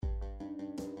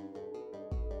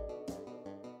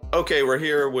Okay, we're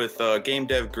here with Game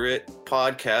Dev Grit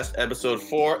podcast, episode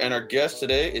 4, and our guest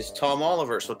today is Tom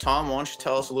Oliver. So, Tom, why don't you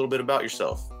tell us a little bit about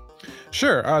yourself?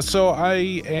 Sure. So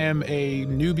I am a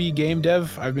newbie game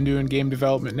dev. I've been doing game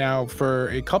development now for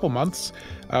a couple months.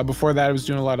 Before that, I was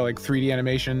doing a lot of like 3D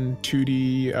animation,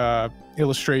 2D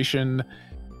illustration,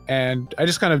 and I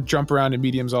just kind of jump around in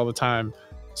mediums all the time.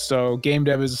 So game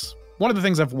dev is one of the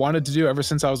things I've wanted to do ever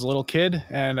since I was a little kid,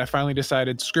 and I finally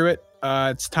decided, screw it.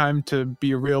 It's time to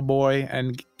be a real boy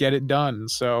and get it done.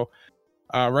 So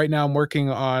right now I'm working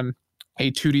on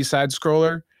a 2D side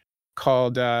scroller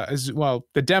called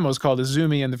the demo is called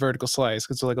Azumi and the Vertical Slice.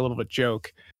 It's like a little bit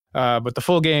joke, but the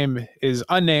full game is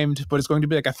unnamed, but it's going to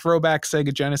be like a throwback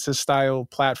Sega Genesis style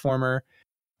platformer,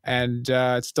 and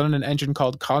it's done in an engine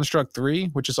called Construct 3,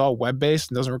 which is all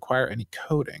web-based and doesn't require any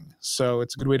coding, so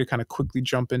it's a good way to kind of quickly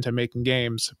jump into making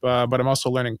games. But I'm also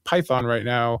learning Python right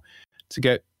now to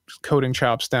get coding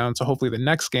chops down, so hopefully the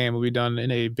next game will be done in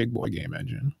a big boy game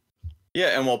engine.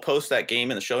 Yeah, and we'll post that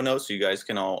game in the show notes so you guys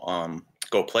can all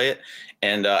go play it.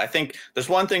 And I think there's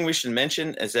one thing we should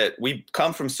mention is that we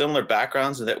come from similar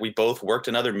backgrounds and that we both worked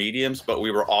in other mediums, but we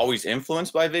were always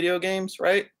influenced by video games,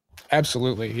 right?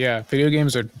 Absolutely, yeah. Video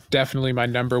games are definitely my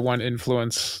number one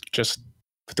influence just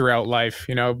throughout life.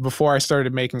 You know, before I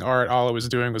started making art, all I was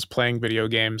doing was playing video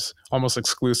games almost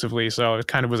exclusively, so it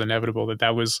kind of was inevitable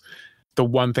that was the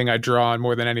one thing I draw on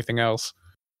more than anything else.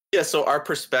 Yeah, so our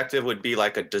perspective would be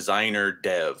like a designer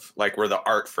dev. Like we're the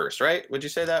art first, right? Would you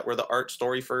say that? We're the art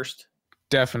story first?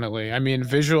 Definitely. I mean,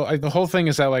 the whole thing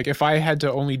is that like if I had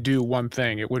to only do one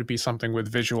thing, it would be something with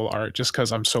visual art just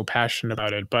because I'm so passionate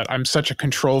about it. But I'm such a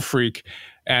control freak,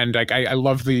 and like I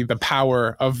love the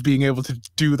power of being able to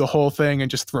do the whole thing and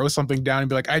just throw something down and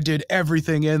be like, I did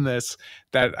everything in this,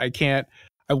 that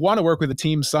I want to work with a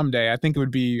team someday. I think it would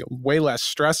be way less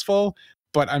stressful,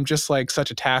 but I'm just like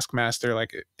such a taskmaster.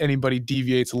 Like anybody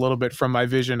deviates a little bit from my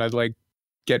vision, I'd like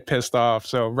get pissed off.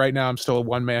 So right now I'm still a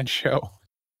one-man show.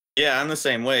 Yeah, I'm the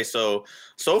same way. So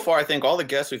far, I think all the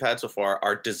guests we've had so far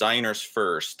are designers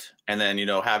first, and then,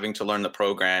 having to learn the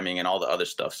programming and all the other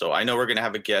stuff. So I know we're going to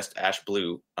have a guest, Ash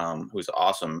Blue, who's an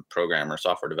awesome programmer,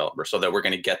 software developer, so that we're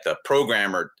going to get the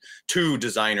programmer to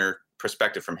designer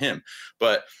perspective from him.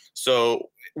 But so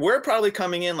we're probably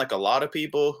coming in like a lot of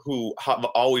people who have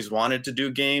always wanted to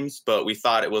do games, but we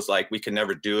thought it was like we could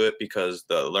never do it because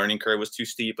the learning curve was too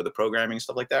steep with the programming and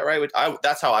stuff like that, right?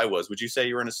 That's how I was. Would you say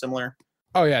you were in a similar?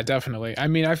 Oh, yeah, definitely. I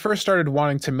mean, I first started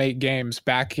wanting to make games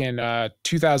back in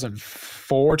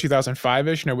 2004,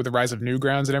 2005-ish, with the rise of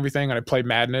Newgrounds and everything. And I played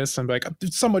Madness and like,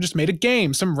 someone just made a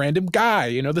game, some random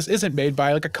guy, this isn't made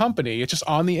by like a company. It's just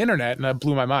on the internet. And that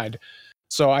blew my mind.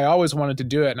 So I always wanted to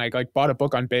do it. And I like bought a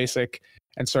book on BASIC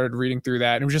and started reading through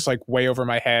that. And it was just like way over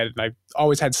my head. And I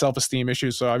always had self-esteem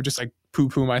issues. So I would just like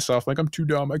poo-poo myself, like I'm too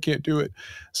dumb, I can't do it.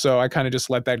 So I kind of just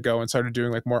let that go and started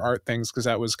doing like more art things because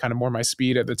that was kind of more my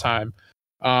speed at the time.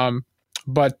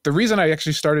 But the reason I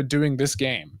actually started doing this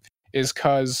game is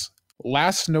because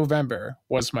last November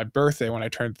was my birthday when I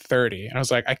turned 30. And I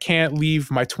was like, I can't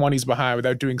leave my 20s behind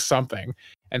without doing something.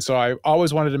 And so I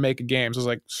always wanted to make a game. So I was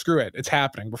like, screw it, it's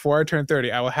happening. Before I turn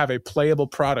 30, I will have a playable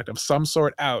product of some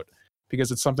sort out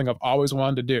because it's something I've always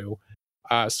wanted to do.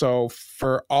 So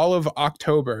for all of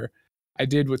October, I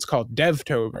did what's called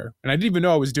Devtober. And I didn't even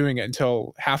know I was doing it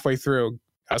until halfway through.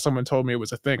 Someone told me it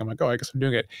was a thing. I'm like, oh, I guess I'm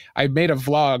doing it. I made a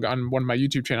vlog on one of my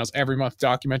YouTube channels every month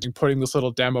documenting putting this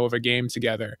little demo of a game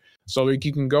together. So like,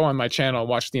 you can go on my channel and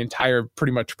watch the entire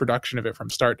pretty much production of it from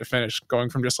start to finish, going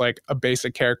from just like a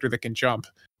basic character that can jump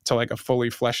to like a fully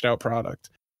fleshed out product.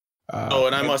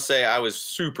 And I must say, I was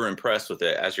super impressed with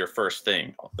it as your first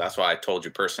thing. That's why I told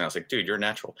you personally. I was like, dude, you're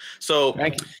natural. So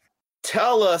thank you.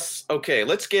 Tell us, okay,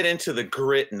 let's get into the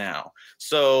grit now.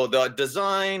 So the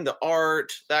design, the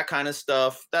art, that kind of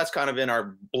stuff, that's kind of in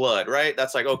our blood, right?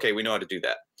 That's like, okay, we know how to do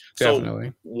that. Definitely.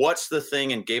 So what's the thing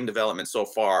in game development so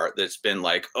far that's been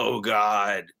like, oh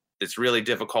God, it's really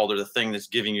difficult, or the thing that's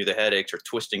giving you the headaches or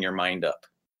twisting your mind up?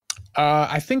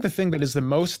 I think the thing that is the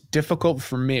most difficult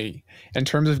for me in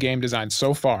terms of game design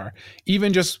so far,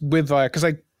 even just with, because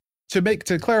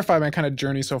to clarify my kind of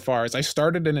journey so far, is I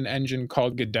started in an engine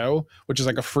called Godot, which is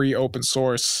like a free open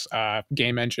source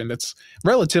game engine that's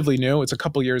relatively new. It's a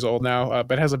couple years old now,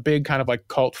 but has a big kind of like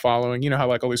cult following. You know how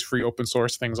like all these free open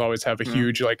source things always have a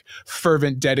huge like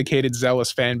fervent, dedicated, zealous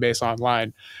fan base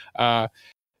online.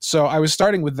 So I was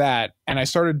starting with that, and I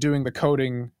started doing the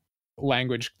coding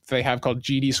language they have called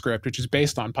GDScript, which is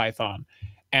based on Python.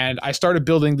 And I started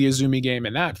building the Azumi game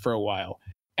in that for a while.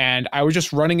 And I was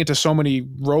just running into so many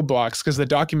roadblocks because the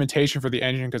documentation for the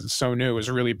engine, because it's so new, is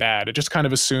really bad. It just kind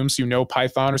of assumes you know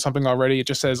Python or something already. It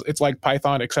just says it's like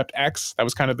Python except X. That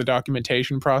was kind of the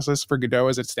documentation process for Godot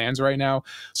as it stands right now.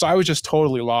 So I was just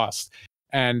totally lost.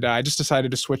 And I just decided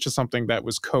to switch to something that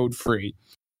was code free.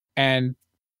 And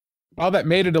while that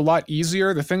made it a lot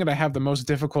easier, the thing that I have the most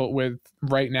difficult with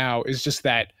right now is just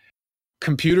that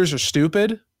computers are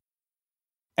stupid.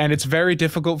 And it's very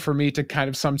difficult for me to kind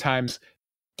of sometimes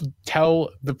tell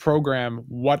the program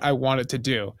what I want it to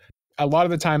do. A lot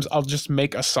of the times I'll just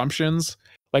make assumptions,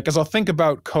 like, as I'll think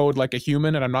about code like a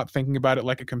human and I'm not thinking about it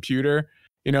like a computer.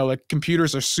 You know, like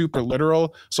computers are super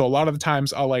literal. So a lot of the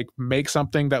times I'll like make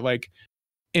something that like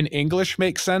in English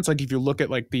makes sense. Like if you look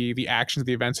at like the actions,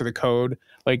 the events of the code,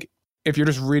 like if you're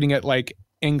just reading it like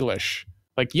English,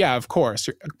 like, yeah, of course,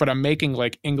 but I'm making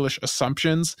like English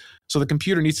assumptions. So the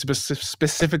computer needs to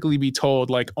specifically be told,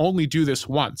 like, only do this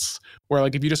once. Where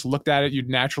like if you just looked at it, you'd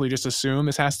naturally just assume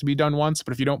this has to be done once.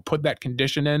 But if you don't put that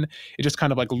condition in, it just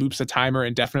kind of like loops the timer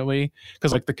indefinitely.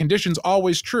 Because like the condition's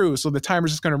always true. So the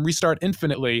timer's just going to restart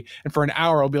infinitely. And for an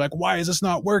hour, I'll be like, why is this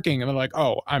not working? And they're like,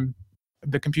 oh,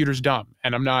 the computer's dumb.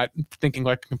 And I'm not thinking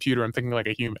like a computer, I'm thinking like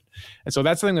a human. And so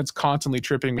that's the thing that's constantly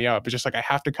tripping me up. It's just like I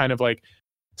have to kind of like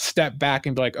step back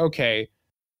and be like, okay,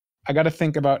 I got to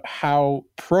think about how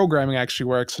programming actually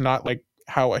works, not like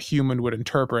how a human would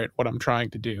interpret what I'm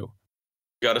trying to do.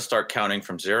 You got to start counting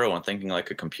from zero and thinking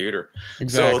like a computer.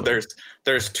 Exactly. So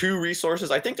there's 2 resources.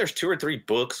 I think there's 2 or 3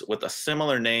 books with a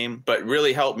similar name, but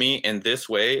really helped me in this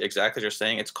way. Exactly as you're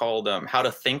saying. It's called How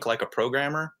to Think Like a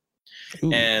Programmer.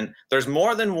 Ooh. And there's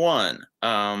more than one,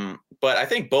 but I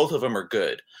think both of them are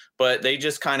good. But they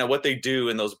just kind of, what they do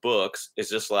in those books is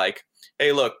just like,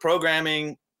 hey, look,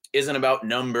 programming isn't about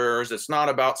numbers. It's not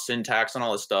about syntax and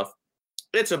all this stuff.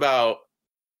 It's about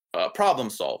problem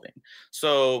solving.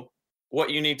 So what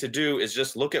you need to do is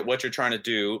just look at what you're trying to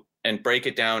do and break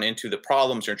it down into the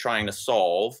problems you're trying to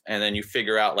solve. And then you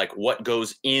figure out like what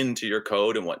goes into your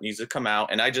code and what needs to come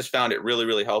out. And I just found it really,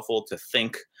 really helpful to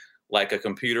think like a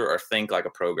computer or think like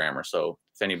a programmer. So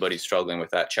if anybody's struggling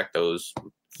with that, check those.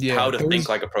 Yeah, How to Think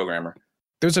Like a Programmer.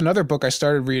 There's another book I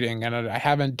started reading, and I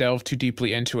haven't delved too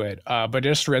deeply into it, but I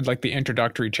just read like the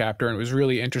introductory chapter, and it was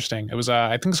really interesting. It was,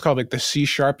 I think it's called like the C#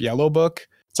 Yellow book.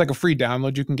 It's like a free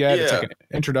download you can get. Yeah. It's like an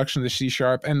introduction to C#.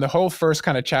 And the whole first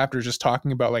kind of chapter is just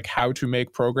talking about like how to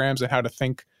make programs and how to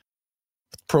think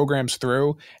programs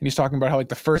through. And he's talking about how like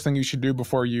the first thing you should do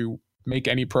before you make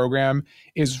any program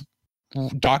is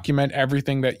document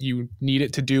everything that you need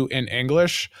it to do in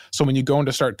English. So when you go in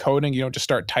to start coding, you don't just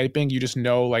start typing, you just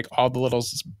know like all the little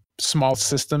small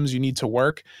systems you need to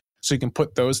work. So you can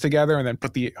put those together and then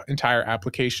put the entire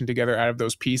application together out of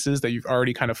those pieces that you've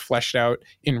already kind of fleshed out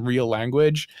in real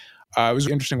language. It was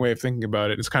an interesting way of thinking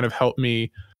about it. It's kind of helped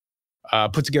me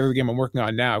put together the game I'm working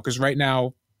on now. Because right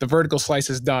now, the vertical slice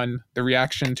is done. The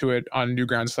reaction to it on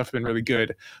Newgrounds stuff has been really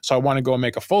good. So I want to go and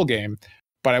make a full game.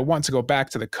 But I want to go back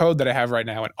to the code that I have right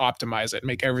now and optimize it,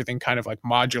 make everything kind of like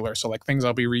modular. So like things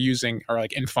I'll be reusing are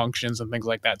like in functions and things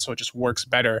like that. So it just works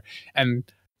better. And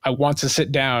I want to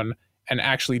sit down and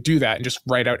actually do that and just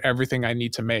write out everything I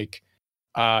need to make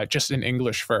just in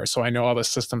English first. So I know all the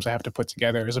systems I have to put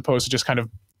together as opposed to just kind of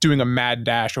doing a mad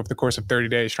dash over the course of 30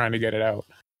 days trying to get it out.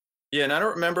 Yeah, and I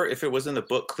don't remember if it was in the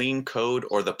book Clean Code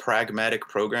or The Pragmatic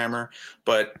Programmer,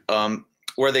 but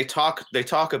where they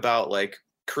talk about like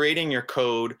creating your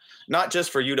code, not just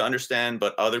for you to understand,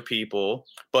 but other people,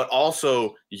 but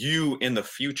also you in the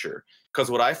future.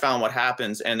 Because what I found, what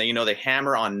happens, and they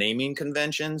hammer on naming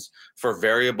conventions for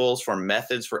variables, for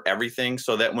methods, for everything,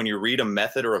 so that when you read a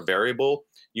method or a variable,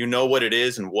 you know what it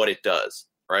is and what it does,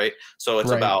 right? So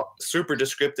it's about super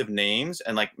descriptive names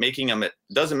and like making them, it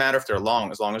doesn't matter if they're long,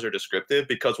 as long as they're descriptive,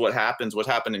 because what happened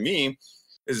to me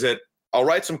is that I'll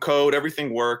write some code,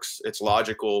 everything works, it's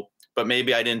logical, but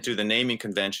maybe I didn't do the naming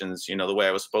conventions, the way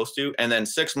I was supposed to. And then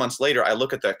 6 months later, I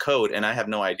look at that code and I have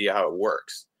no idea how it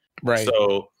works. Right.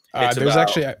 So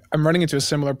I'm running into a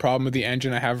similar problem with the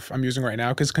engine I'm using right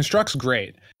now, because Construct's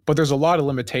great, but there's a lot of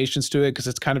limitations to it because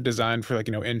it's kind of designed for like,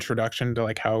 introduction to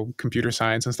like how computer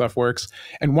science and stuff works.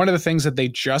 And one of the things that they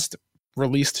just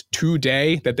released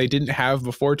today that they didn't have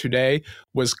before today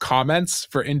was comments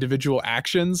for individual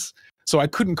actions. So I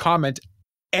couldn't comment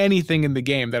anything in the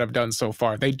game that I've done so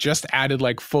far. They just added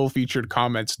like full featured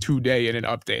comments today in an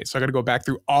update. So I got to go back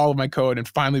through all of my code and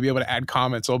finally be able to add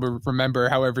comments so I'll remember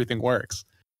how everything works.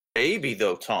 Maybe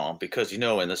though, Tom, because in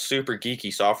the super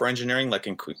geeky software engineering, like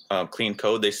in Clean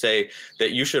Code, they say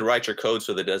that you should write your code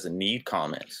so that it doesn't need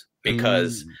comments,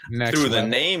 because through the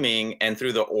naming and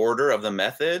through the order of the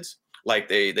methods, like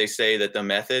they say that the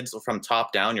methods from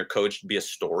top down, your code should be a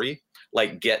story,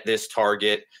 like get this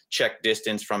target, check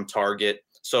distance from target.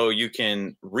 So you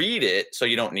can read it, so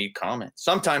you don't need comments.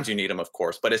 Sometimes you need them, of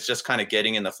course, but it's just kind of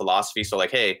getting in the philosophy. So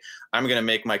like, hey, I'm going to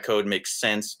make my code make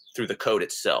sense through the code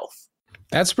itself.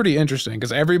 That's pretty interesting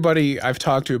because everybody I've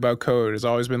talked to about code has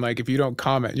always been like, if you don't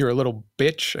comment, you're a little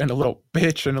bitch and a little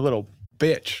bitch and a little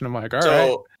bitch. And I'm like, all right.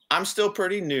 So I'm still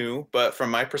pretty new, but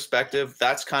from my perspective,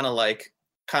 that's kind of like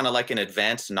an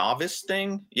advanced novice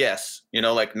thing. Yes, you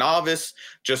know, like novice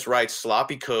just writes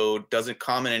sloppy code, doesn't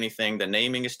comment anything, the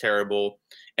naming is terrible.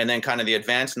 And then kind of the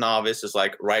advanced novice is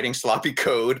like writing sloppy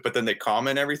code, but then they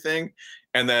comment everything.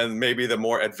 And then maybe the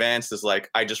more advanced is like,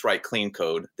 I just write clean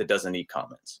code that doesn't need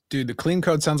comments. Dude, the clean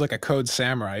code sounds like a code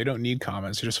samurai. You don't need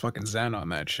comments. You're just fucking zen on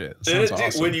that shit. It sounds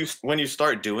awesome. When you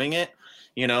start doing it,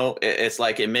 you know, it's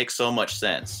like it makes so much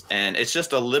sense. And it's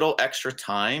just a little extra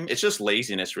time. It's just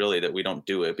laziness, really, that we don't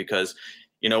do it because,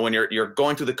 you know, when you're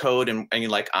going through the code and you're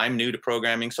like, I'm new to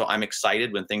programming, so I'm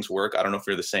excited when things work. I don't know if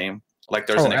you're the same. Like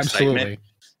there's an excitement. Absolutely.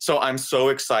 So I'm so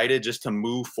excited just to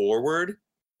move forward.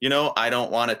 You know, I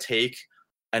don't want to take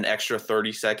an extra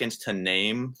 30 seconds to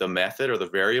name the method or the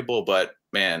variable, but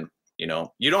man, you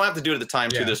know, you don't have to do it at the time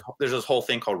too. There's this whole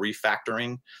thing called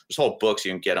refactoring. There's whole books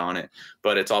you can get on it,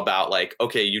 but it's all about like,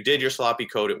 okay, you did your sloppy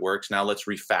code, it works. Now let's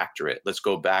refactor it. Let's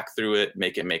go back through it,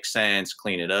 make it make sense,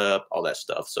 clean it up, all that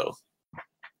stuff. So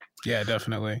yeah,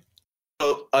 definitely.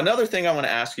 So another thing I want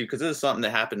to ask you, because this is something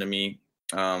that happened to me,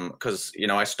 because, you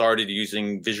know, I started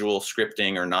using visual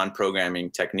scripting or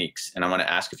non-programming techniques, and I want to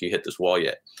ask if you hit this wall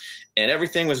yet. And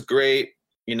everything was great,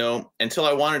 you know, until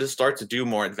I wanted to start to do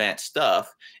more advanced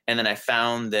stuff. And then I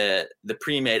found that the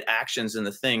pre-made actions and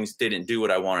the things didn't do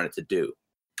what I wanted it to do.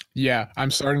 Yeah,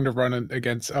 I'm starting to run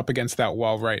up against that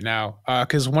wall right now.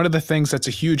 Because one of the things that's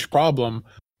a huge problem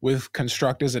with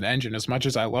Construct as an engine, as much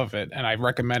as I love it, and I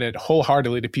recommend it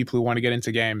wholeheartedly to people who want to get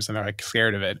into games and they're like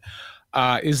scared of it,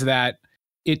 is that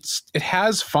it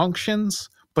has functions,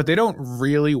 but they don't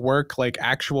really work like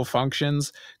actual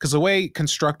functions. Because the way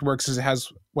Construct works is it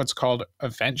has what's called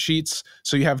event sheets.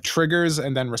 So you have triggers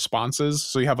and then responses.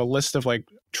 So you have a list of like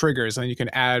triggers, and then you can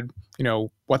add, you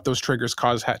know, what those triggers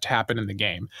cause to happen in the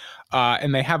game.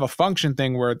 And they have a function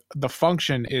thing where the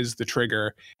function is the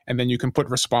trigger, and then you can put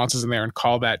responses in there and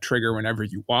call that trigger whenever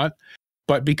you want.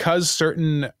 But because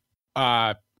certain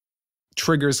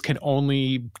triggers can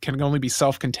only be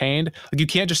self-contained, like you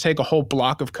can't just take a whole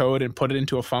block of code and put it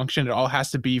into a function. It all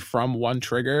has to be from one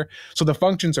trigger. So the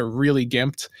functions are really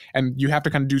gimped, and you have to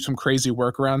kind of do some crazy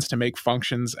workarounds to make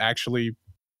functions actually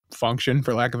function,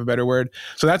 for lack of a better word.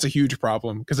 So that's a huge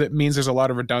problem because it means there's a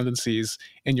lot of redundancies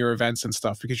in your events and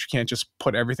stuff because you can't just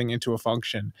put everything into a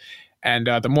function. And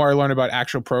the more I learn about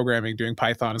actual programming, doing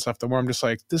Python and stuff, the more I'm just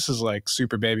like, this is like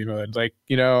super baby mode. Like,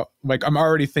 you know, like I'm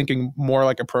already thinking more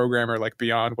like a programmer, like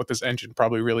beyond what this engine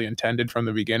probably really intended from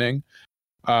the beginning.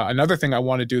 Another thing I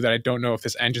want to do that I don't know if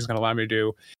this engine is going to allow me to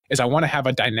do is I want to have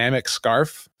a dynamic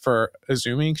scarf for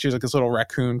Azumi. She's like this little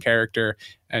raccoon character,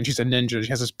 and she's a ninja. She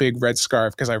has this big red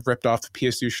scarf because I've ripped off the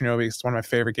PS2 Shinobi. It's one of my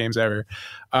favorite games ever.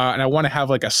 And I want to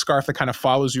have like a scarf that kind of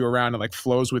follows you around and like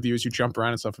flows with you as you jump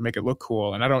around and stuff and make it look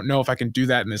cool. And I don't know if I can do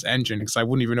that in this engine because I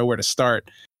wouldn't even know where to start.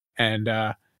 And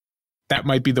that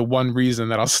might be the one reason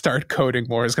that I'll start coding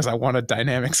more is because I want a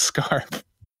dynamic scarf.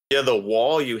 Yeah, the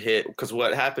wall you hit, because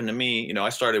what happened to me, you know, I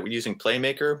started using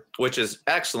Playmaker, which is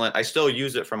excellent. I still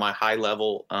use it for my high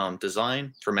level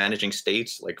design for managing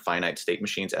states, like finite state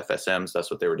machines, FSMs. That's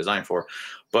what they were designed for.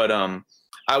 But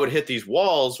I would hit these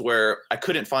walls where I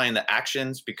couldn't find the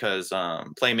actions because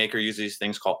Playmaker uses these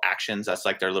things called actions. That's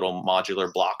like their little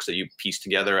modular blocks that you piece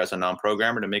together as a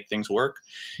non-programmer to make things work.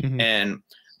 Mm-hmm. And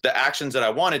the actions that I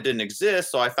wanted didn't exist,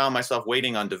 so I found myself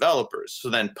waiting on developers. So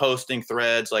then posting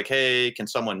threads like, hey, can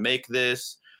someone make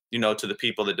this, you know, to the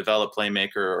people that develop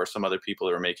Playmaker or some other people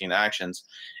that were making the actions.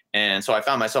 And so I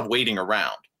found myself waiting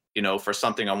around, you know, for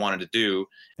something I wanted to do.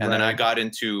 And then I got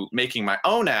into making my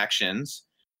own actions.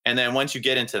 And then once you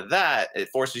get into that, it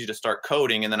forces you to start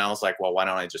coding. And then I was like, well, why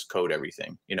don't I just code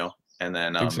everything, you know? And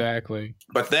then exactly.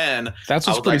 But then that's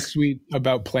what's pretty sweet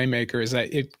about Playmaker is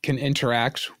that it can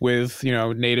interact with, you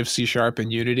know, native C#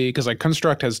 and Unity, because like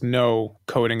Construct has no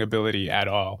coding ability at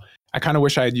all. I kind of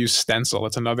wish I had used Stencil.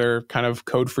 It's another kind of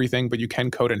code-free thing, but you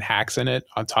can code in hacks in it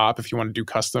on top if you want to do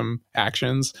custom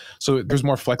actions. So there's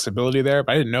more flexibility there,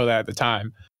 but I didn't know that at the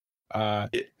time.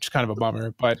 It's kind of a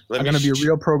bummer, but I'm going to be a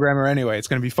real programmer anyway. It's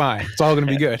going to be fine. It's all going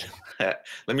to be good.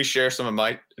 Let me share some of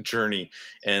my journey.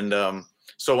 And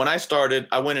so when I started,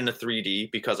 I went into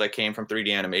 3D because I came from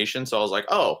 3D animation. So I was like,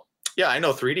 oh, yeah, I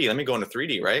know 3D. Let me go into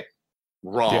 3D, right?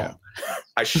 Wrong. Yeah.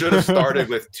 I should have started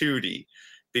with 2D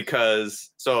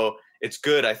because so it's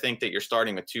good, I think, that you're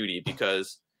starting with 2D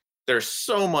because there's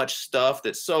so much stuff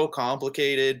that's so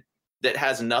complicated that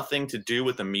has nothing to do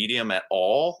with the medium at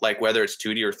all, like whether it's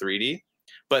 2D or 3D.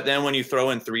 But then when you throw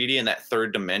in 3D in that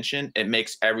third dimension, it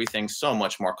makes everything so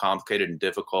much more complicated and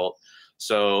difficult.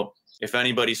 So if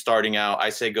anybody's starting out, I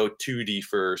say go 2D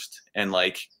first and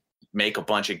like make a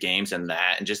bunch of games in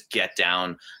that and just get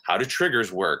down how do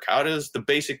triggers work, how does the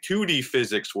basic 2D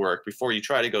physics work before you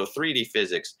try to go 3D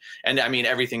physics, and I mean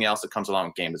everything else that comes along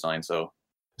with game design. So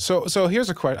here's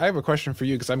a question. I have a question for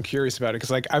you because I'm curious about it.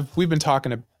 Because like we've been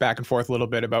talking back and forth a little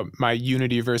bit about my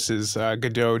Unity versus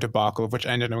Godot debacle, of which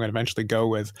engine I'm going to eventually go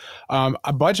with.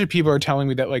 A bunch of people are telling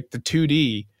me that like the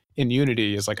 2D in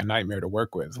Unity is like a nightmare to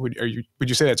work with. Would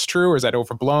you say that's true, or is that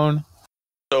overblown?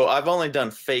 So I've only done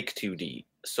fake 2D.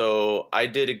 So I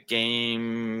did a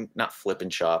game, not Flip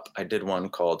and Chop. I did one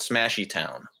called Smashy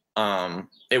Town.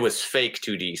 It was fake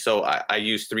 2D. So I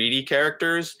used 3D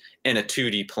characters in a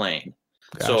 2D plane.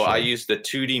 Gotcha. So I used the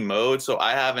 2D mode. So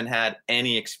I haven't had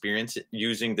any experience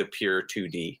using the pure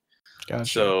 2D. Gotcha.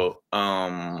 So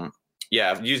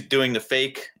yeah, doing the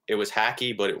fake. It was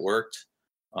hacky, but it worked.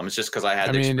 It's just because I had.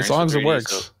 I mean, as long as it works.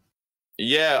 So,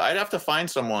 yeah, I'd have to find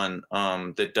someone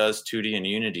that does 2D in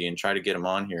Unity and try to get them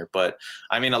on here. But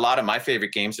I mean, a lot of my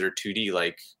favorite games that are 2D,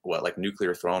 like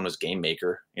Nuclear Throne was Game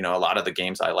Maker. You know, a lot of the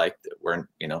games I liked that weren't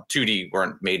 2D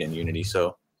weren't made in Unity.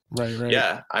 So. Right.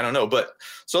 Yeah, I don't know. But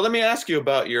so let me ask you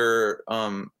about your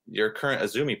current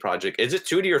Azumi project. Is it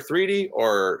 2D or 3D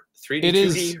or 3D,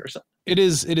 2D or something? It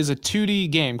is a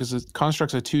 2D game because it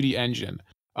constructs a 2D engine.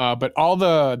 But all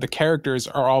the characters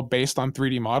are all based on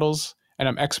 3D models, and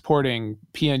I'm exporting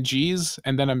PNGs,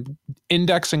 and then I'm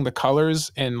indexing the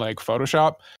colors in like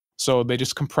Photoshop. So they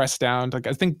just compress down. Like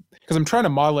I think because I'm trying to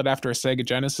model it after a Sega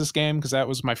Genesis game because that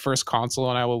was my first console,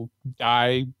 and I will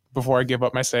die before I give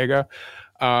up my Sega.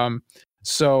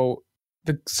 So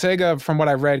the Sega, from what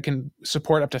I read, can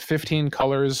support up to 15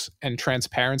 colors and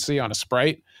transparency on a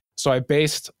sprite. So I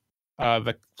based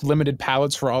the limited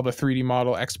palettes for all the 3D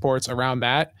model exports around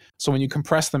that. So when you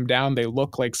compress them down, they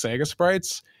look like Sega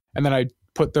sprites. And then I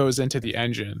put those into the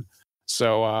engine.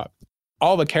 So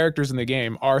all the characters in the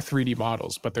game are 3D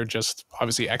models, but they're just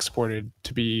obviously exported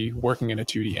to be working in a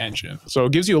 2D engine. So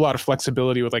it gives you a lot of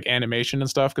flexibility with like animation and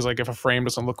stuff. Because like if a frame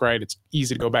doesn't look right, it's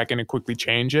easy to go back in and quickly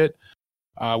change it,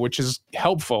 which is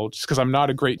helpful just because I'm not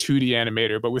a great 2D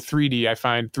animator. But with 3D, I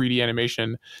find 3D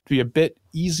animation to be a bit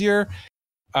easier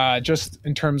just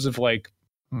in terms of like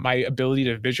my ability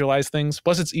to visualize things.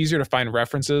 Plus, it's easier to find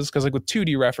references because like with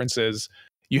 2D references,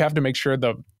 you have to make sure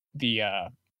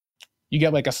you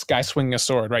get like a guy swinging a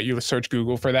sword, right? You search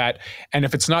Google for that. And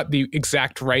if it's not the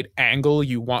exact right angle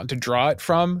you want to draw it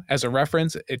from as a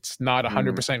reference, it's not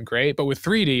 100% great. But with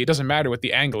 3D, it doesn't matter what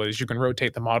the angle is. You can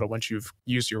rotate the model once you've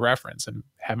used your reference and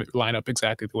have it line up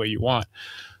exactly the way you want.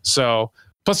 So,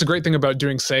 plus the great thing about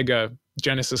doing Sega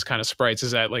Genesis kind of sprites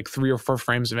is that like 3 or 4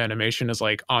 frames of animation is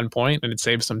like on point and it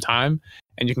saves some time.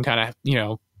 And you can kind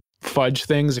of, fudge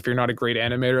things if you're not a great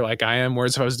animator like I am.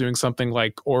 Whereas if I was doing something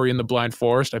like Ori and the Blind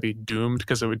Forest, I'd be doomed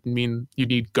because it would mean you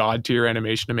need god tier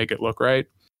animation to make it look right.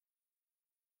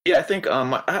 Yeah, I think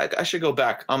I should go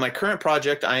back. On my current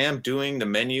project, I am doing the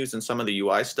menus and some of the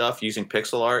UI stuff using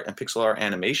pixel art and pixel art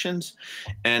animations.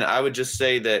 And I would just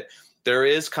say that there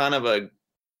is kind of the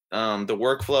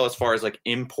workflow as far as like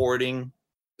importing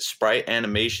sprite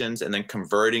animations and then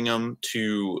converting them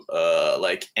to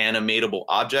like animatable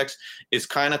objects is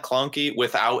kind of clunky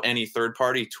without any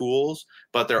third-party tools,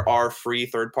 but there are free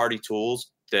third-party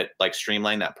tools that like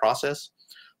streamline that process.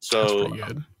 So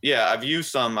yeah,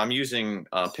 I'm using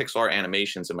pixel art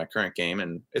animations in my current game,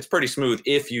 and it's pretty smooth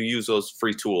if you use those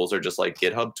free tools or just like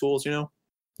GitHub tools,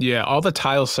 Yeah, all the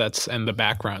tile sets and the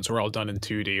backgrounds were all done in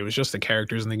 2D. It was just the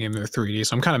characters in the game that were 3D.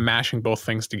 So I'm kind of mashing both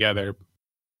things together.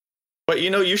 But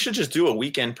you should just do a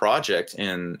weekend project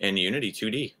in Unity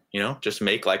 2D. Just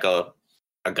make like a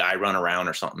guy run around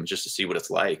or something just to see what it's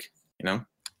like.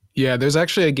 Yeah, there's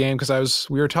actually a game because I was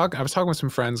talking with some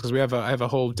friends because I have a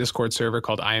whole Discord server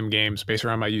called I Am Games based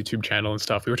around my YouTube channel and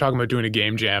stuff. We were talking about doing a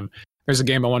game jam. There's a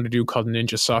game I wanted to do called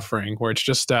Ninja Suffering where it's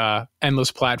just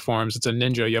endless platforms. It's a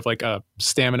ninja. You have like a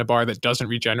stamina bar that doesn't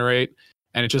regenerate,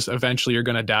 and it just eventually you're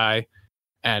gonna die,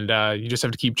 and you just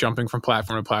have to keep jumping from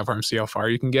platform to platform, see how far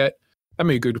you can get. That'd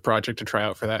be a good project to try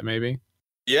out for that, maybe.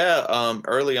 Yeah,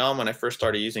 early on when I first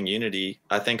started using Unity,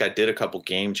 I think I did a couple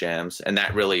game jams, and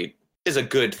that really is a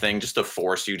good thing just to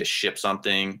force you to ship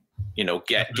something,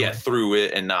 get through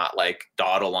it and not like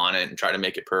dawdle on it and try to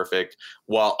make it perfect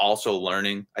while also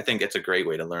learning. I think it's a great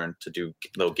way to learn to do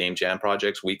little game jam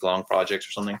projects, week-long projects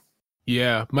or something.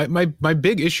 Yeah, my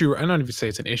big issue, I don't even say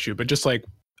it's an issue, but just like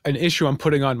an issue I'm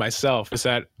putting on myself is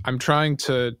that I'm trying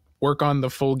to work on the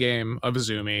full game of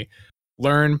Azumi,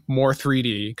 learn more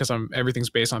 3D because everything's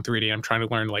based on 3D. I'm trying to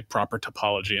learn like proper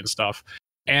topology and stuff.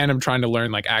 And I'm trying to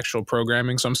learn like actual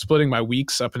programming. So I'm splitting my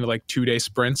weeks up into like 2-day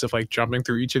sprints of like jumping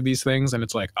through each of these things. And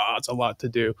it's like, it's a lot to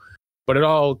do. But it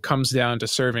all comes down to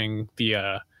serving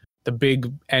the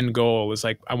big end goal is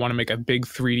like, I want to make a big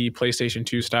 3D PlayStation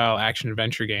 2 style action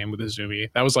adventure game with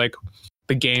Azumi. That was like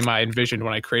the game I envisioned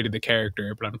when I created the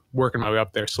character, but I'm working my way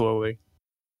up there slowly.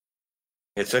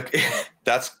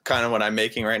 That's kind of what I'm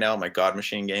making right now, my God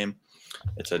Machine game.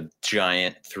 It's a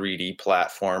giant 3D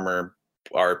platformer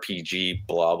RPG,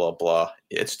 blah blah blah.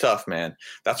 It's tough, man.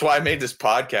 That's why I made this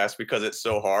podcast, because it's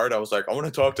so hard. I was like, I want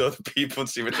to talk to other people and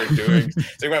see what they're doing.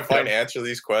 So I'm gonna find answer to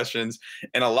these questions.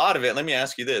 And a lot of it, let me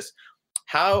ask you this: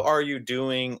 how are you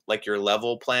doing like your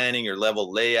level planning, your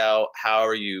level layout? How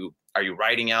are you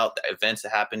writing out the events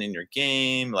that happen in your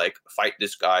game? Like, fight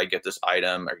this guy, get this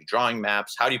item. Are you drawing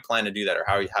maps? How do you plan to do that, or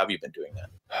how have you been doing that?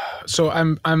 So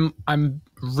I'm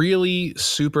really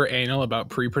super anal about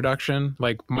pre-production.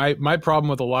 Like my problem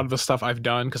with a lot of the stuff I've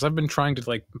done, because I've been trying to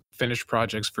like finish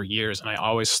projects for years and I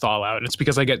always stall out. And it's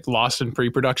because I get lost in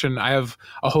pre-production. I have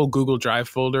a whole Google Drive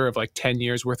folder of like 10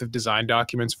 years worth of design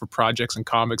documents for projects and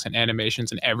comics and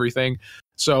animations and everything.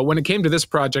 So when it came to this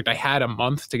project, I had a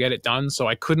month to get it done, so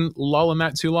I couldn't lull in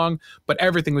that too long, but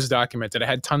everything was documented. I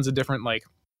had tons of different like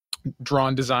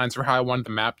drawn designs for how I wanted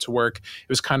the map to work. It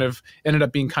was ended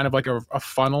up being kind of like a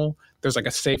funnel. There's like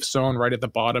a safe zone right at the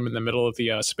bottom in the middle of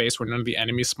the space where none of the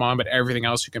enemies spawn, but everything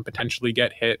else you can potentially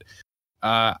get hit.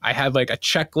 I had like a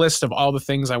checklist of all the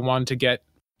things I wanted to get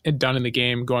done in the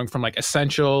game, going from like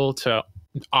essential to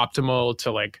optimal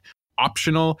to like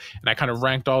optional, and I kind of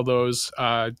ranked all those.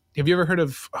 Have you ever heard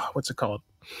of what's it called?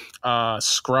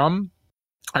 Scrum?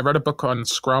 I read a book on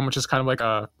Scrum, which is kind of like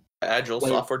a agile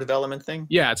software development thing.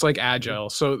 Yeah, it's like agile.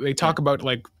 So they talk about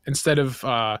like, instead of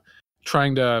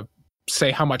trying to say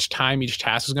how much time each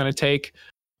task is going to take,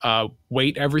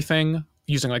 weight everything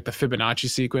using like the Fibonacci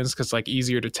sequence, because like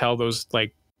easier to tell those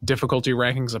like difficulty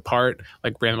rankings apart,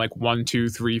 like random like 1, 2,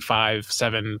 3, 5,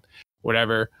 7,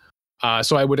 whatever.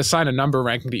 So I would assign a number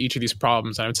ranking to each of these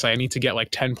problems. And I would say I need to get like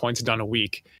 10 points done a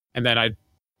week. And then I'd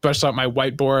brush out my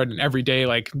whiteboard, and every day,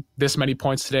 like this many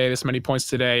points today, this many points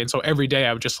today. And so every day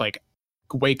I would just like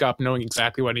wake up knowing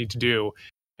exactly what I need to do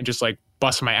and just like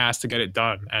bust my ass to get it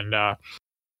done. And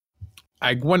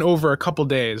I went over a couple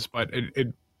days, but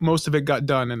it most of it got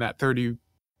done in that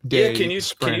 30-day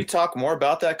sprint. Can you talk more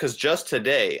about that? Because just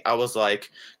today I was like,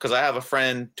 because I have a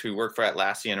friend who worked for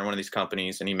Atlassian or one of these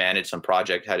companies, and he managed some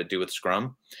project had to do with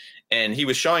Scrum, and he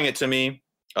was showing it to me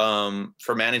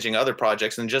for managing other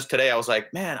projects. And just today I was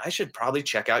like, man, I should probably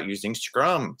check out using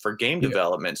Scrum for game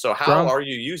development. So how are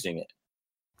you using it?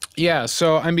 Yeah,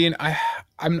 so I mean,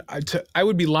 I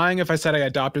would be lying if I said I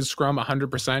adopted Scrum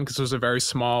 100%, because it was a very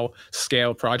small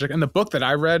scale project. And the book that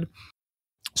I read,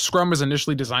 Scrum was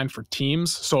initially designed for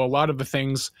teams. So a lot of the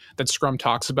things that Scrum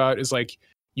talks about is like,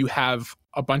 you have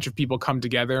a bunch of people come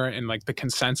together, and like the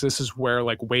consensus is where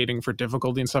like weighting for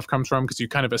difficulty and stuff comes from, because you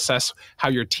kind of assess how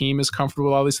your team is comfortable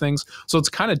with all these things. So it's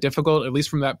kind of difficult, at least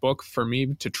from that book, for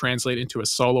me to translate into a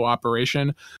solo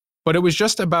operation. But it was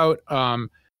just about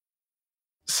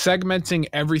segmenting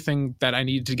everything that I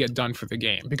needed to get done for the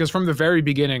game, because from the very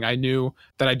beginning I knew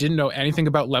that I didn't know anything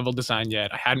about level design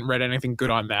yet. I hadn't read anything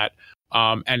good on that,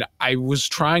 and I was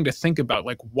trying to think about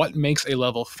like what makes a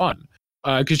level fun,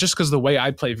 because the way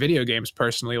I play video games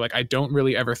personally, like I don't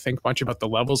really ever think much about the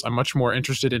levels. I'm much more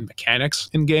interested in mechanics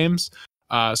in games.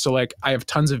 So like I have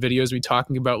tons of videos of me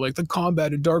talking about like the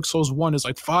combat in Dark Souls 1 is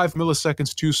like 5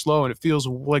 milliseconds too slow and it feels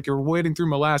like you're wading through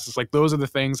molasses. Like those are the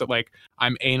things that like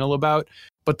I'm anal about.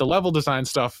 But the level design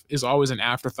stuff is always an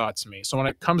afterthought to me. So when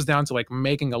it comes down to like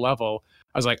making a level,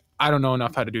 I was like, I don't know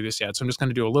enough how to do this yet. So I'm just going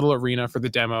to do a little arena for the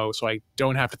demo so I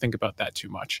don't have to think about that too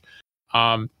much.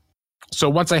 So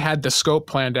once I had the scope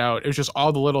planned out, it was just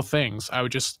all the little things. I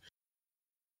would just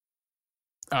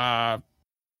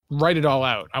write it all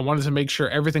out. I wanted to make sure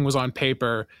everything was on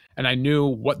paper, and I knew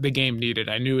what the game needed.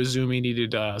 I knew Azumi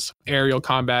needed some aerial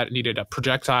combat, needed a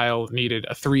projectile, needed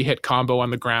a 3-hit combo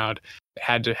on the ground. It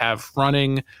had to have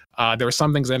running. There were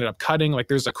some things I ended up cutting. Like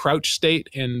there's a crouch state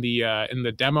in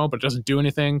the demo, but it doesn't do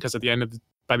anything, because by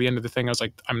the end of the thing, I was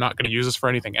like, I'm not going to use this for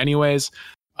anything anyways.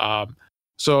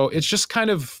 So it's just kind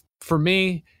of, for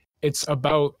me, it's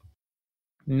about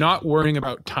not worrying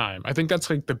about time. I think that's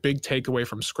like the big takeaway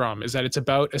from Scrum, is that it's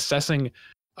about assessing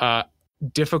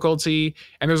difficulty.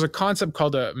 And there's a concept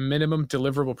called a minimum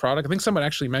deliverable product. I think someone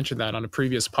actually mentioned that on a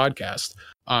previous podcast,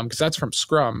 because that's from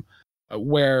Scrum,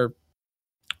 where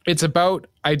It's about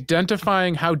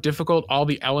identifying how difficult all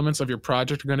the elements of your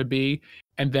project are going to be,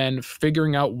 and then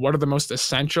figuring out what are the most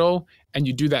essential, and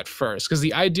you do that first. Because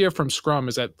the idea from Scrum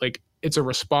is that like it's a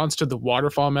response to the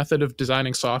waterfall method of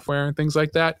designing software and things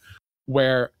like that,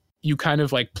 where you kind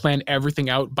of like plan everything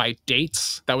out by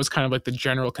dates. That was kind of like the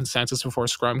general consensus before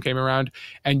Scrum came around.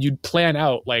 And you'd plan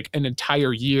out like an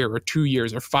entire year or 2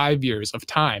 years or 5 years of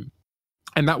time.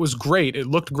 And that was great. It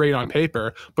looked great on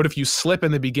paper. But if you slip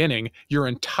in the beginning, your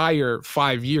entire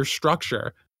 5-year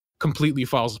structure completely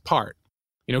falls apart.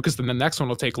 You know, because then the next one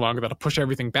will take longer. That'll push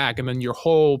everything back. And then your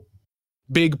whole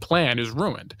big plan is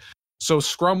ruined. So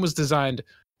Scrum was designed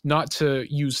not to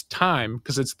use time,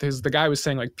 because the guy was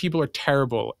saying like people are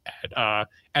terrible at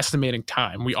estimating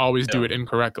time. We always do it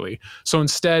incorrectly. So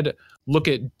instead, look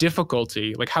at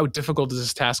difficulty, like how difficult is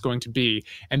this task going to be?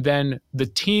 And then the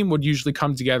team would usually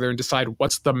come together and decide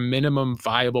what's the minimum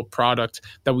viable product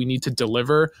that we need to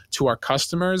deliver to our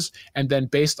customers. And then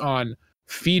based on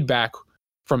feedback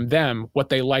from them, what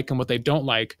they like and what they don't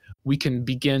like, we can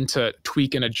begin to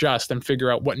tweak and adjust and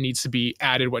figure out what needs to be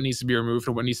added, what needs to be removed,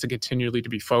 and what needs to continually to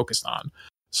be focused on.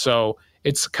 So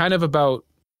it's kind of about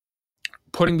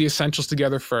putting the essentials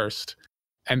together first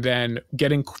and then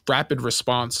getting rapid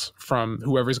response from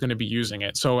whoever's going to be using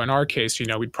it. So in our case, you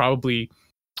know, we'd probably,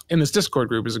 in this Discord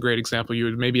group is a great example, you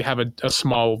would maybe have a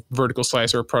small vertical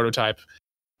slice or a prototype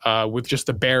with just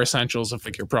the bare essentials of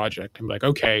like your project, and be like,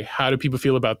 okay, how do people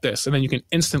feel about this? And then you can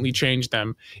instantly change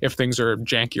them if things are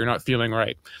janky or not feeling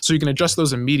right. So you can adjust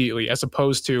those immediately, as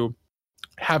opposed to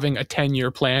having a 10-year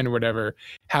plan or whatever,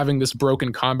 having this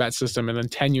broken combat system, and then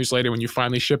 10 years later when you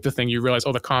finally ship the thing, you realize,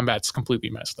 oh, the combat's completely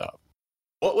messed up.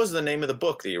 What was the name of the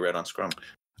book that you read on Scrum?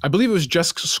 I believe it was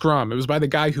just Scrum. It was by the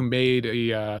guy who made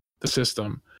the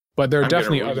system, but there are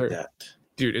definitely other. That.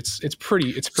 Dude, it's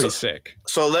pretty sick.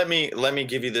 So let me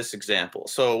give you this example.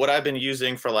 So what I've been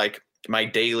using for like my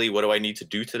daily, what do I need to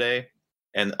do today?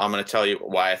 And I'm going to tell you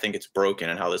why I think it's broken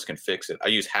and how this can fix it. I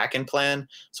use Hack and Plan.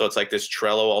 So it's like this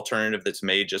Trello alternative that's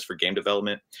made just for game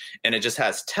development. And it just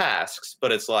has tasks,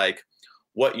 but it's like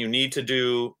what you need to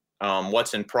do,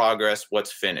 what's in progress,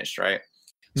 what's finished, right?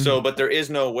 Mm-hmm. So, but there is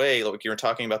no way, like you were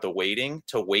talking about the weighting,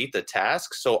 to weight the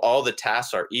tasks. So all the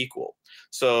tasks are equal.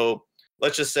 So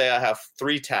let's just say I have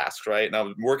 3 tasks, right? And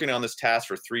I'm working on this task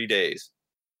for 3 days.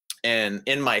 And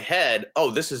in my head,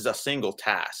 oh, this is a single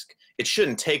task. It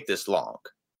shouldn't take this long,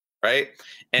 right?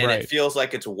 And It feels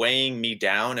like it's weighing me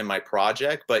down in my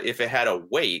project. But if it had a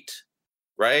weight,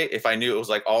 right? If I knew it was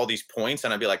like all these points,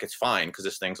 then I'd be like, it's fine because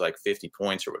this thing's like 50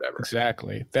 points or whatever.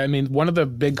 Exactly. I mean, one of the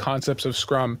big concepts of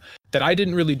Scrum that I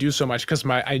didn't really do so much because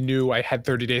I knew I had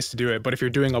 30 days to do it. But if you're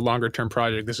doing a longer term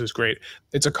project, this is great.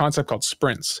 It's a concept called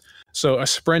sprints. So a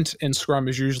sprint in Scrum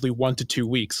is usually 1 to 2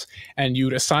 weeks, and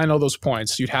you'd assign all those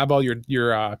points. You'd have all your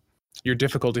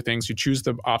difficulty things. You choose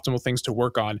the optimal things to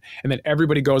work on, and then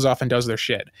everybody goes off and does their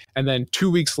shit. And then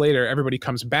 2 weeks later, everybody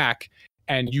comes back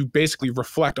and you basically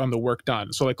reflect on the work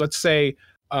done. So like, let's say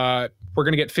we're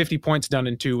going to get 50 points done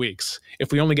in 2 weeks.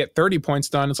 If we only get 30 points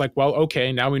done, it's like, well,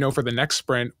 okay, now we know for the next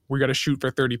sprint, we got to shoot for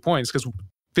 30 points because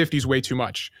 50 is way too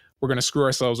much. We're going to screw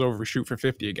ourselves over if we shoot for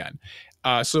 50 again.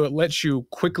 So it lets you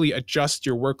quickly adjust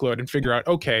your workload and figure out,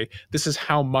 okay, this is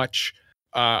how much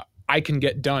I can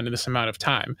get done in this amount of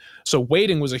time. So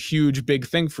weighting was a huge, big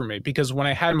thing for me, because when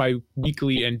I had my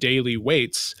weekly and daily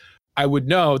weights, I would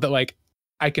know that like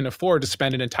I can afford to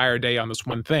spend an entire day on this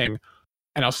one thing,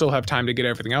 and I'll still have time to get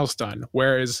everything else done.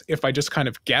 Whereas if I just kind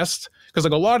of guessed, because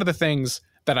like a lot of the things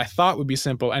that I thought would be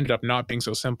simple ended up not being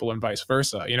so simple, and vice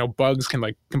versa. You know, bugs can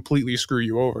like completely screw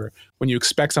you over when you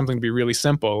expect something to be really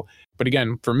simple. But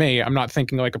again, for me, I'm not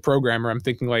thinking like a programmer. I'm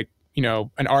thinking like, you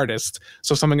know, an artist.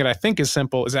 So something that I think is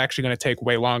simple is actually going to take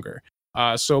way longer.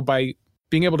 So by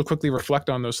being able to quickly reflect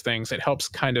on those things, it helps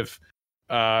kind of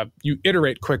you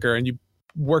iterate quicker and you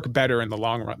work better in the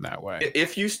long run that way.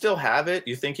 If you still have it,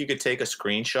 you think you could take a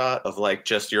screenshot of like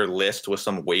just your list with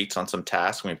some weights on some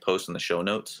tasks when we post in the show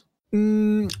notes?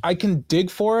 I can dig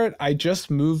for it. I just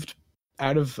moved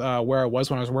out of where I was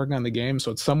when I was working on the game,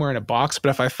 so it's somewhere in a box.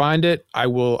 But if I find it, I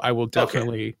will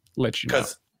definitely let you know.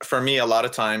 Because for me, a lot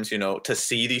of times, you know, to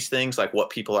see these things, like what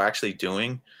people are actually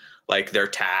doing, like their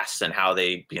tasks and how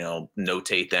they, you know,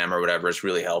 notate them or whatever, is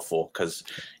really helpful, because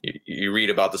you read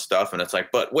about the stuff and it's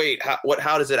like, but wait,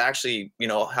 how does it actually, you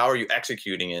know, how are you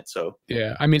executing it? So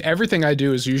yeah, I mean, everything I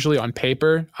do is usually on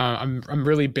paper. I'm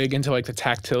really big into like the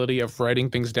tactility of writing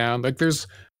things down. Like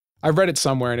I've read it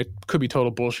somewhere and it could be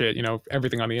total bullshit, you know,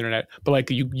 everything on the internet, but like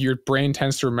your brain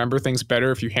tends to remember things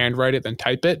better if you handwrite it than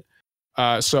type it.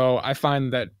 So I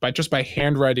find that by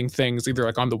handwriting things, either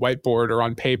like on the whiteboard or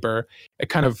on paper, it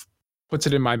kind of puts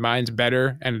it in my mind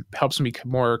better and helps me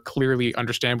more clearly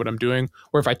understand what I'm doing.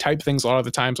 Or if I type things, a lot of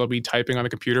the times I'll be typing on the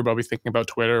computer, but I'll be thinking about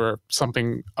Twitter or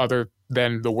something other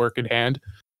than the work at hand.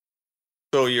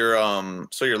 So your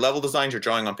level designs you're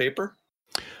drawing on paper?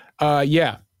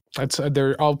 Yeah, that's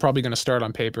they're all probably going to start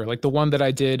on paper. Like the one that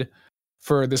I did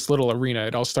for this little arena,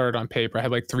 it all started on paper. I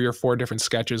had like 3 or 4 different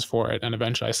sketches for it, and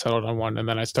eventually I settled on one, and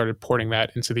then I started porting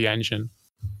that into the engine.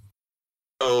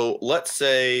 So let's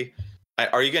say,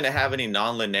 are you going to have any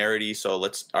non-linearity? So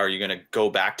are you going to go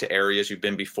back to areas you've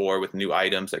been before with new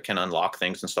items that can unlock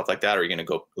things and stuff like that? Or are you going to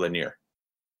go linear?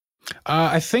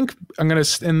 I think I'm gonna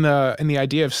in the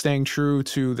idea of staying true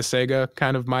to the Sega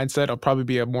kind of mindset. I'll probably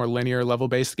be a more linear level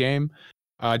based game,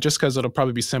 just because it'll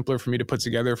probably be simpler for me to put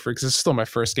together. Because it's still my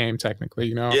first game technically,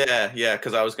 you know. Yeah.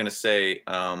 Because I was gonna say,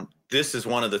 this is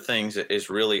one of the things that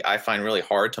is really I find really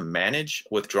hard to manage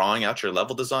with drawing out your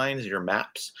level designs, your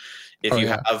maps. If you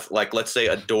have, like, let's say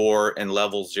a door in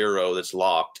level 0 that's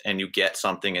locked, and you get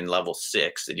something in level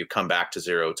 6, and you come back to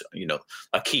 0 to, you know,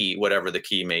 a key, whatever the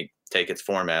key may take its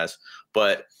form as.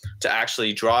 But to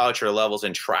actually draw out your levels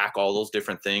and track all those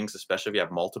different things, especially if you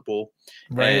have multiple,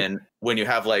 Right. And when you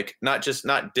have like not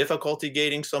difficulty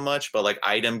gating so much, but like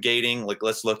item gating, like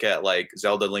let's look at like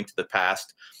Zelda Link to the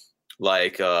Past,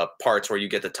 like parts where you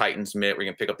get the Titan's Mitt, where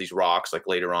you can pick up these rocks like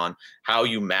later on, how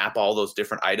you map all those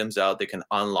different items out, they can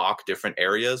unlock different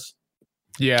areas.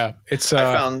 Yeah, it's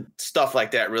I found stuff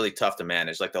like that really tough to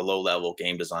manage, like the low level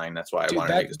game design. That's why I wanted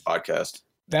to make this podcast.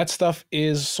 That stuff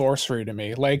is sorcery to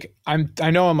me. Like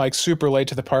I know I'm like super late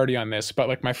to the party on this, but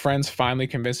like my friends finally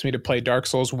convinced me to play Dark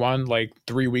Souls 1 like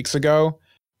 3 weeks ago.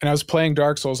 And I was playing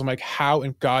Dark Souls. I'm like, how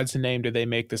in God's name did they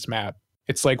make this map?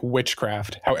 It's like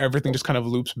witchcraft, how everything just kind of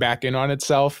loops back in on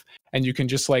itself. And you can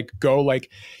just like go, like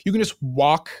you can just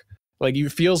walk, like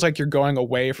it feels like you're going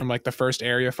away from like the first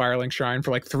area, Firelink Shrine,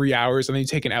 for like 3 hours. And then you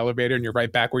take an elevator and you're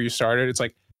right back where you started. It's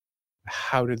like,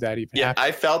 how did that even happen?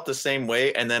 I felt the same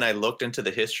way. And then I looked into the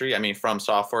history. I mean, From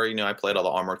Software, you know, I played all the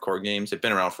Armored Core games. They've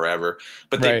been around forever,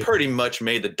 but they pretty much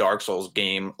made the Dark Souls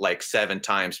game like 7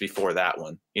 times before that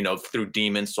one, you know, through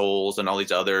Demon Souls and all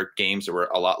these other games that were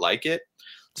a lot like it.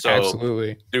 So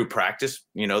absolutely, through practice,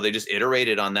 you know, they just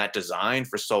iterated on that design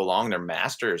for so long. They're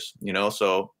masters, you know,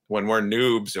 so when we're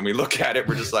noobs and we look at it,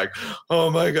 we're just like, oh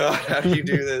my God, how do you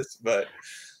do this? But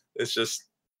it's just,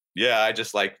 yeah, I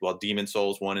just like, well, Demon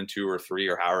Souls 1 and 2 or 3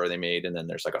 or however they made. And then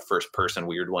there's like a first person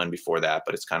weird one before that,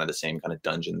 but it's kind of the same kind of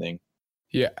dungeon thing.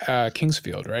 Yeah.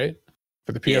 Kingsfield, right?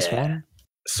 For the PS1. Yeah.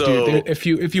 So dude, if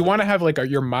you want to have like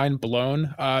your mind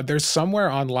blown, there's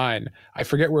somewhere online, I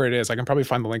forget where it is, I can probably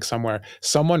find the link somewhere,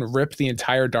 someone ripped the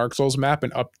entire Dark Souls map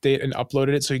and uploaded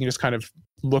it so you can just kind of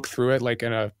look through it like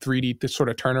in a 3D sort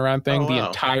of turnaround thing. The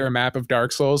entire map of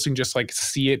Dark Souls, you can just like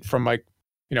see it from like,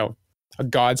 you know, a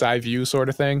god's eye view sort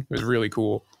of thing. It was really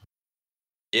cool.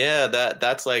 Yeah,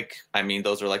 that's like, I mean,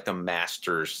 those are like the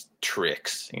master's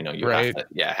tricks. You know, you have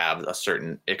to have a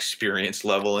certain experience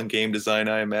level in game design,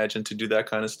 I imagine, to do that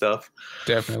kind of stuff.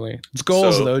 Definitely. It's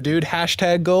goals though, dude.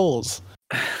 Hashtag goals.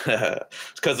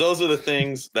 Because those are the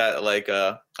things that like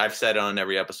I've said on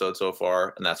every episode so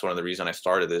far, and that's one of the reasons I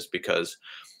started this, because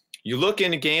you look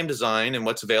into game design and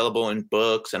what's available in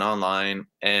books and online,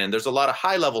 and there's a lot of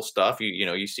high level stuff. You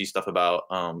know, you see stuff about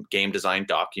game design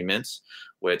documents,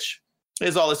 which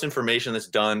is all this information that's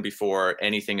done before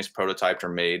anything is prototyped or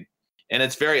made. And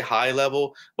it's very high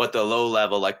level, but the low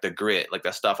level, like the grit, like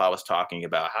the stuff I was talking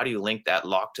about, how do you link that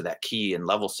lock to that key in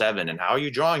level 7? And how are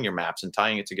you drawing your maps and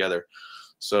tying it together?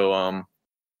 So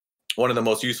one of the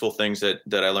most useful things that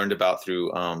I learned about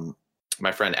through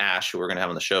my friend Ash, who we're going to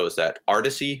have on the show, is that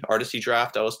Artisy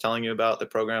Draft I was telling you about, the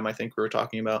program I think we were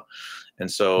talking about. And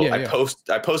so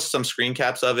I post some screen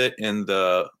caps of it in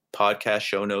the podcast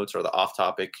show notes or the off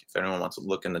topic if anyone wants to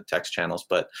look in the text channels,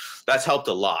 but that's helped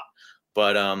a lot.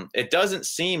 But it doesn't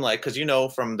seem like, because you know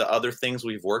from the other things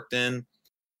we've worked in,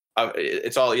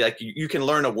 it's all like you can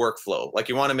learn a workflow. Like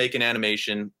you want to make an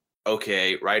animation,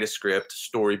 okay, write a script,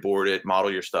 storyboard it,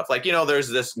 model your stuff. Like, you know, there's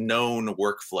this known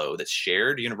workflow that's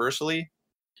shared universally,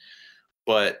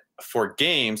 but for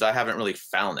games I haven't really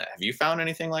found that. Have you found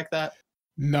anything like that?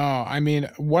 No, I mean,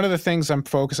 one of the things I'm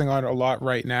focusing on a lot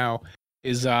right now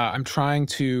is I'm trying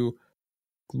to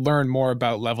learn more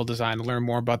about level design, learn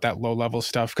more about that low level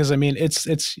stuff. Because I mean, it's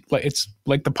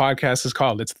like the podcast is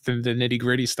called. It's the nitty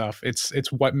gritty stuff.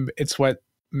 It's what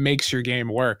makes your game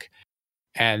work.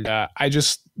 And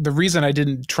the reason I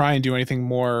didn't try and do anything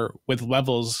more with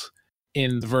levels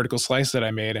in the vertical slice that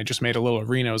I made, I just made a little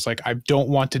arena. Was like, I'd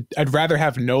rather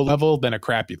have no level than a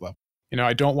crappy level. You know,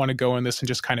 I don't want to go in this and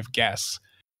just kind of guess.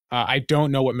 I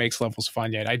don't know what makes levels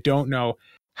fun yet. I don't know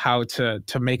how to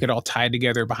make it all tied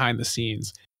together behind the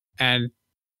scenes. And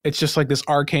it's just like this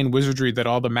arcane wizardry that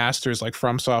all the masters like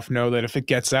FromSoft know that if it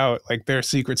gets out, like their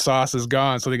secret sauce is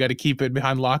gone. So they got to keep it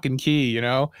behind lock and key, you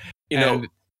know?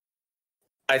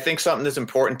 I think something that's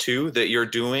important too that you're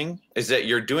doing is that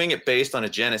you're doing it based on a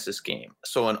Genesis game.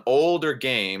 So an older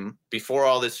game before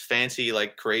all this fancy,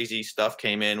 like crazy stuff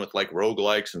came in with like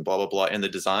roguelikes and blah, blah, blah in the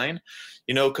design,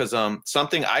 you know, because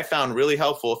something I found really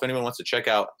helpful if anyone wants to check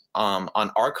out on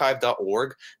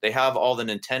archive.org, they have all the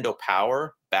Nintendo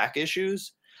Power back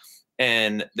issues.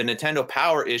 And the Nintendo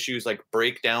Power issues like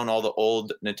break down all the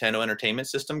old Nintendo Entertainment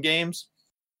System games.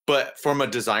 But from a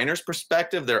designer's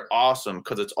perspective, they're awesome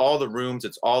because it's all the rooms,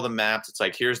 it's all the maps. It's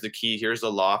like, here's the key, here's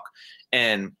the lock.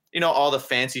 And, you know, all the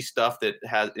fancy stuff that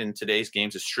has in today's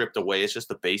games is stripped away. It's just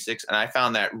the basics. And I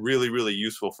found that really, really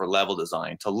useful for level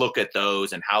design to look at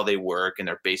those and how they work and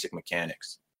their basic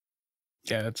mechanics.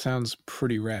 Yeah, that sounds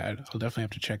pretty rad. I'll definitely have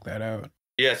to check that out.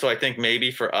 Yeah, so I think maybe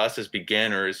for us as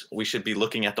beginners, we should be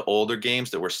looking at the older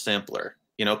games that were simpler,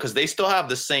 you know, because they still have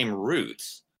the same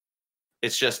roots.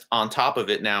 It's just on top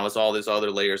of it now is all these other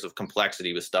layers of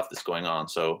complexity with stuff that's going on.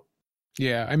 So,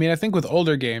 yeah, I mean, I think with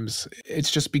older games,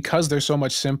 it's just because they're so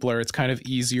much simpler, it's kind of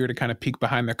easier to kind of peek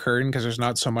behind the curtain because there's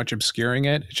not so much obscuring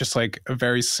it. It's just like a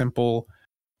very simple,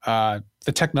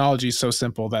 the technology is so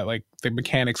simple that like the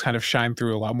mechanics kind of shine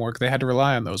through a lot more because they had to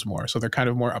rely on those more. So they're kind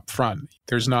of more upfront.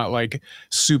 There's not like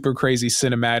super crazy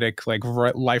cinematic, like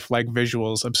lifelike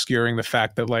visuals obscuring the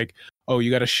fact that like, oh, you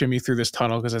got to shimmy through this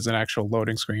tunnel because it's an actual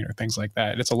loading screen or things like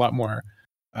that. It's a lot more,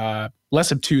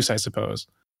 less obtuse, I suppose.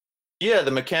 Yeah,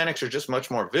 the mechanics are just much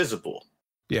more visible.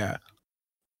 Yeah.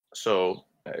 So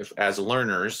as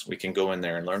learners, we can go in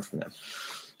there and learn from them.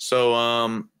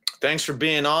 So thanks for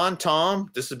being on,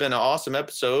 Tom. This has been an awesome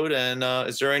episode. And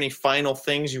is there any final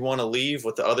things you want to leave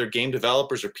with the other game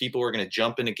developers or people who are going to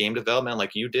jump into game development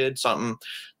like you did? Something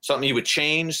you would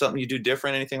change, something you do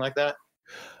different, anything like that?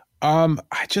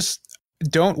 I just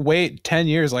don't wait 10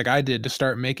 years like I did to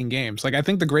start making games. Like, I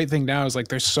think the great thing now is like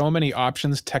there's so many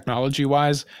options technology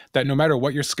wise that no matter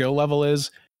what your skill level is,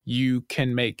 you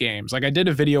can make games. Like I did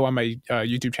a video on my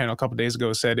YouTube channel a couple days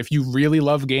ago, said if you really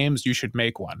love games, you should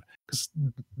make one. Because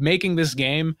making this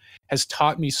game has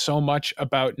taught me so much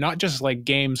about not just like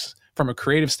games from a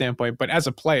creative standpoint, but as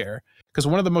a player. Because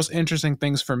one of the most interesting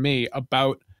things for me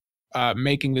about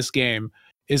making this game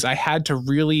is I had to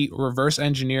really reverse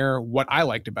engineer what I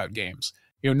liked about games.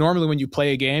 You know, normally when you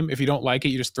play a game, if you don't like it,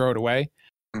 you just throw it away.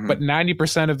 Mm-hmm. But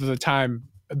 90% of the time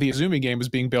the Azumi game was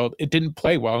being built, it didn't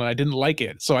play well and I didn't like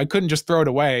it. So I couldn't just throw it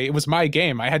away. It was my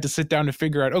game. I had to sit down and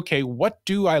figure out, okay, what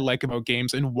do I like about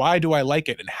games and why do I like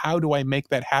it and how do I make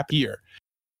that happier?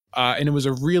 And it was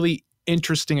a really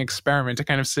interesting experiment to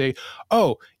kind of say,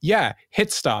 oh yeah,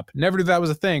 hit stop, never knew that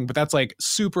was a thing, but that's like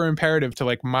super imperative to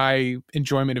like my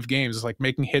enjoyment of games. Is like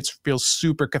making hits feel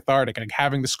super cathartic, and like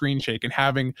having the screen shake and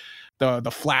having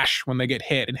the flash when they get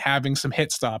hit and having some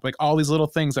hit stop, like all these little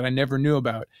things that I never knew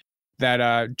about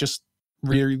that just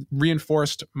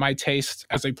reinforced my taste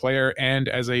as a player and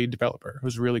as a developer. It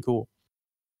was really cool.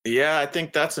 Yeah, I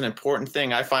think that's an important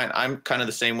thing. I find I'm kind of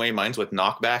the same way. Mine's with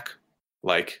knockback,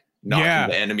 like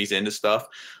knocking the enemies into stuff.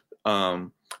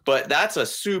 But that's a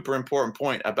super important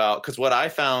point about, because what I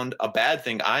found a bad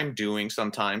thing I'm doing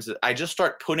sometimes is I just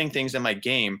start putting things in my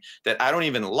game that I don't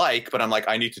even like, but I'm like,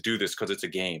 I need to do this because it's a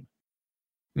game.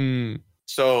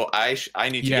 So I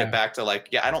need to get back to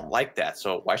like, I don't like that.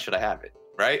 So why should I have it?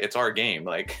 Right? It's our game.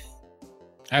 Like,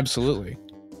 absolutely.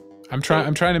 I'm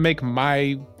trying to make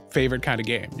my favorite kind of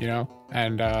game, you know?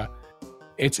 And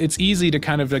it's easy to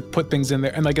kind of like put things in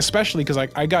there, and like especially because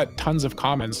like I got tons of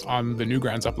comments on the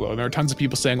Newgrounds upload. There are tons of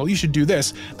people saying, well, you should do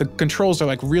this. The controls are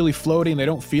like really floaty and they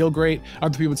don't feel great.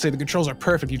 Other people would say the controls are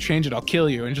perfect. You change it, I'll kill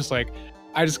you. And just like,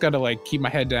 I just gotta like keep my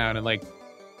head down and like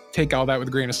take all that with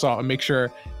a grain of salt and make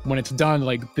sure when it's done,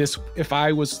 like this, if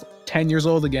I was 10 years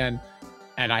old again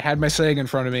and I had my Sega in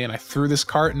front of me and I threw this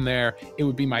cart in there, it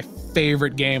would be my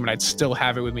favorite game and I'd still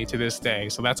have it with me to this day.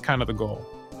 So that's kind of the goal.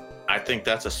 I think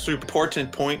that's a super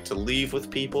important point to leave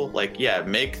with people. Like,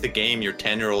 make the game your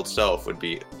 10-year-old self would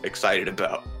be excited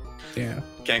about. Yeah.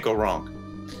 Can't go wrong.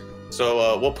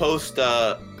 So we'll post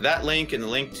that link and the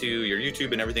link to your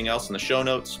YouTube and everything else in the show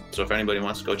notes. So if anybody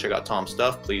wants to go check out Tom's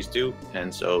stuff, please do.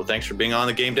 And so thanks for being on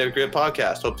the Game Dev Grid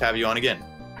podcast. Hope to have you on again.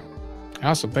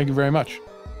 Awesome. Thank you very much.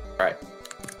 All right.